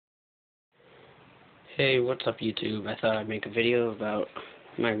Hey, what's up YouTube? I thought I'd make a video about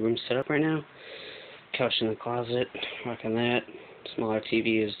my room setup right now. Couch in the closet, rocking that. Smaller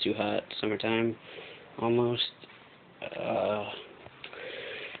TV is too hot, summertime, almost.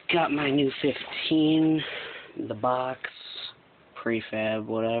 Got my new 15, the box, prefab,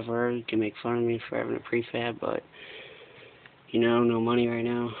 whatever. You can make fun of me for having a prefab, but, you know, no money right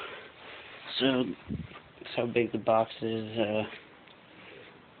now. So, that's how big the box is,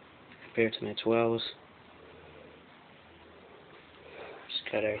 compared to my 12s.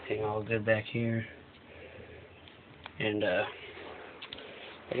 Just got everything all good back here. And, I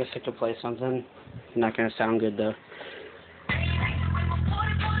guess I could play something. Not gonna sound good though.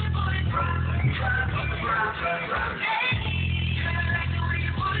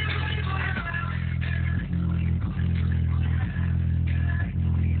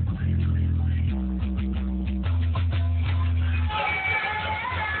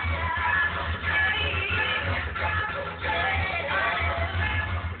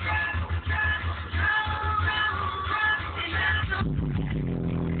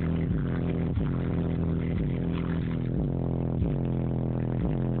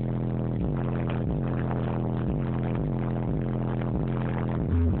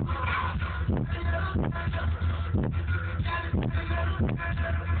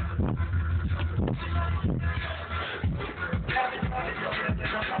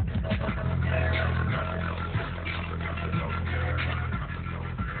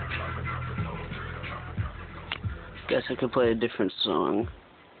 Guess I could play a different song.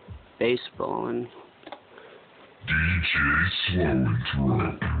 Baseball and DJ Slow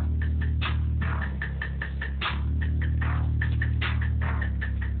Intro.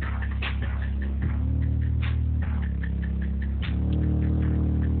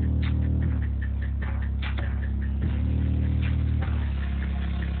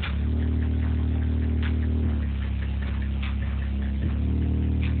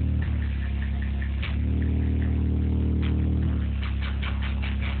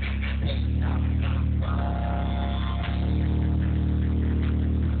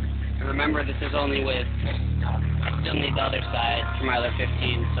 remember, this is only with, I still need the other side for my other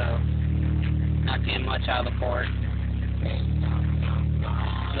 15, so not getting much out of the port.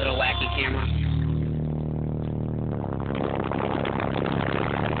 Little wacky camera.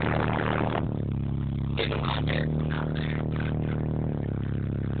 Getting out there.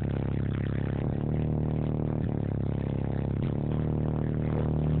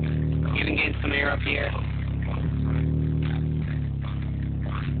 Even getting some air up here.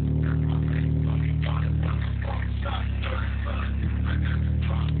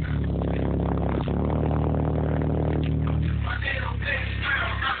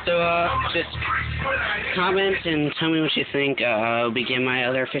 So, just comment and tell me what you think. I'll be getting my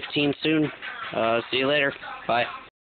other 15 soon. See you later. Bye.